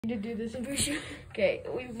To do this if we should. Okay,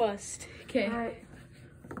 we must. Okay. All right.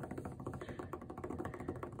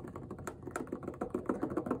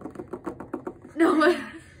 No.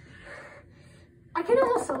 I can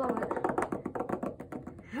almost solo it.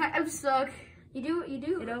 I'm stuck. You do.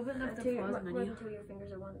 It opens up the pause menu. Run two of your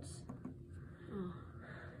fingers at once. Oh.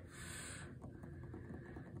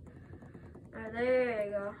 All right, there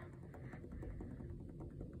you go.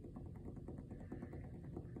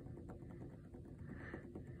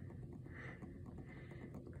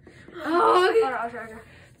 Oh, okay. All right, I'll try.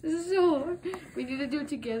 This is so hard. We need to do it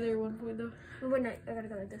together at one point though. Wait, no, I gotta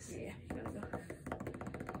go like this. Yeah, you gotta go.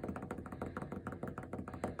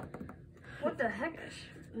 What the heck?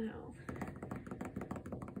 No.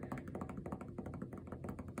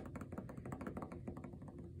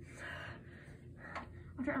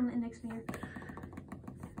 I'll try on the index finger.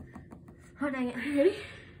 Oh, dang it. Ready?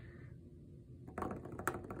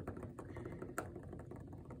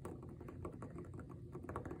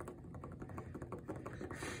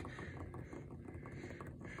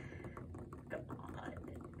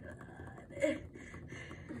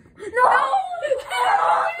 No! I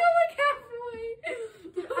got like halfway.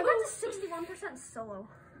 I got to 61% solo.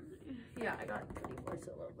 Yeah, I got 24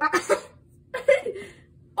 solo.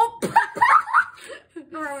 Oh!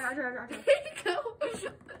 No, I'll try. There you go.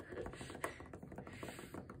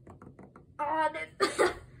 Oh, dude.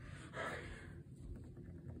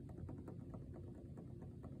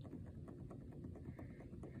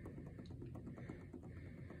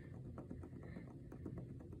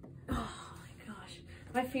 Oh my gosh.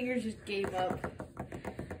 My fingers just gave up.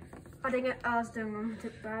 Oh, dang it. I was doing one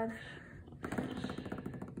too bad.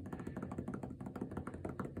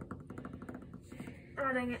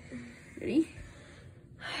 Oh, dang it. Ready?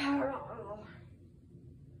 Oh,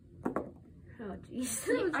 Oh jeez.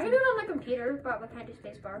 I can do it on my computer, but I can't do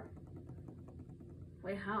spacebar.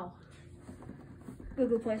 Wait, how?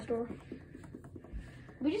 Google Play Store.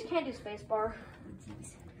 We just can't do spacebar.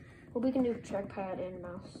 Jeez. Well, we can do trackpad and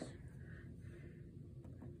mouse.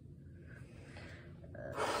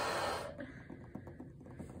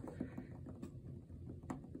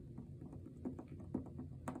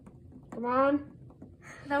 Come on.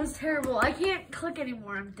 That was terrible. I can't click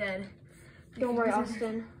anymore. I'm dead. Don't worry,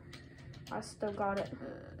 Austin. I still got it.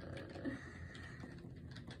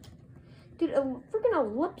 Dude, a freaking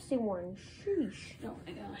ellipsy one. Sheesh. Oh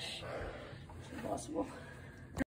my gosh. It's impossible.